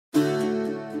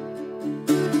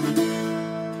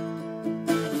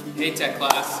Hey Tech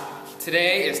class,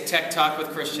 today is Tech Talk with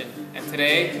Christian, and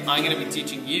today I'm going to be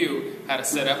teaching you how to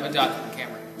set up a document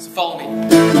camera. So follow me.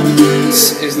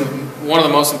 This is one of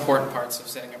the most important parts of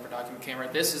setting up a document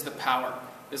camera. This is the power.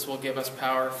 This will give us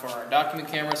power for our document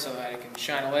camera so that it can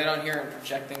shine a light on here and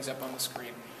project things up on the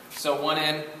screen. So one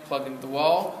end plugged into the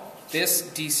wall. This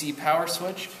DC power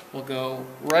switch will go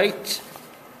right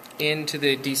into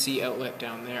the DC outlet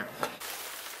down there.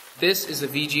 This is the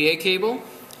VGA cable.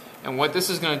 And what this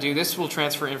is going to do, this will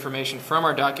transfer information from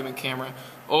our document camera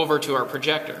over to our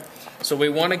projector. So we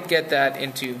want to get that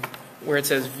into where it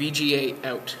says VGA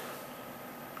out.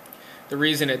 The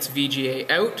reason it's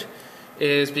VGA out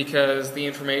is because the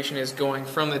information is going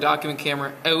from the document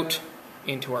camera out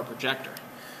into our projector.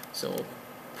 So we'll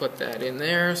put that in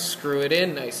there, screw it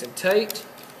in nice and tight,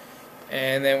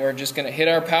 and then we're just going to hit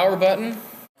our power button.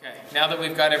 Okay, now that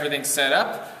we've got everything set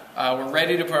up, we're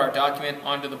ready to put our document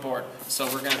onto the board. So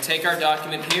we're going to take our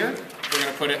document here, we're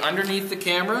going to put it underneath the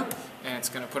camera, and it's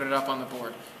going to put it up on the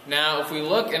board. Now if we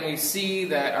look and we see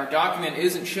that our document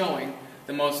isn't showing,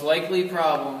 the most likely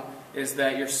problem is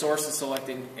that your source is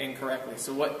selected incorrectly.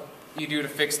 So what you do to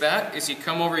fix that is you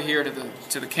come over here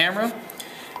to the camera,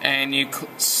 and you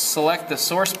select the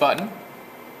source button,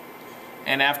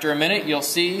 and after a minute you'll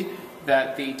see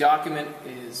that the document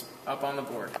is up on the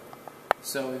board.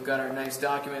 So we've got our nice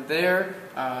document there.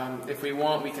 If we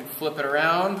want, we can flip it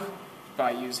around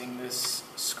by using this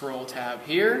scroll tab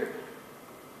here.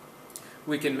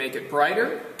 We can make it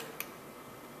brighter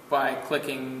by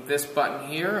clicking this button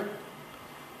here,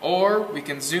 or we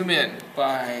can zoom in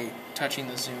by touching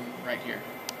the zoom right here.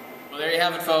 Well, there you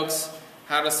have it, folks.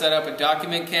 How to set up a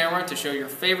document camera to show your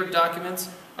favorite documents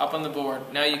up on the board.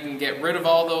 Now you can get rid of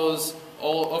all those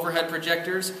old overhead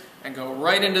projectors and go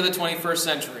right into the 21st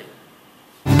century.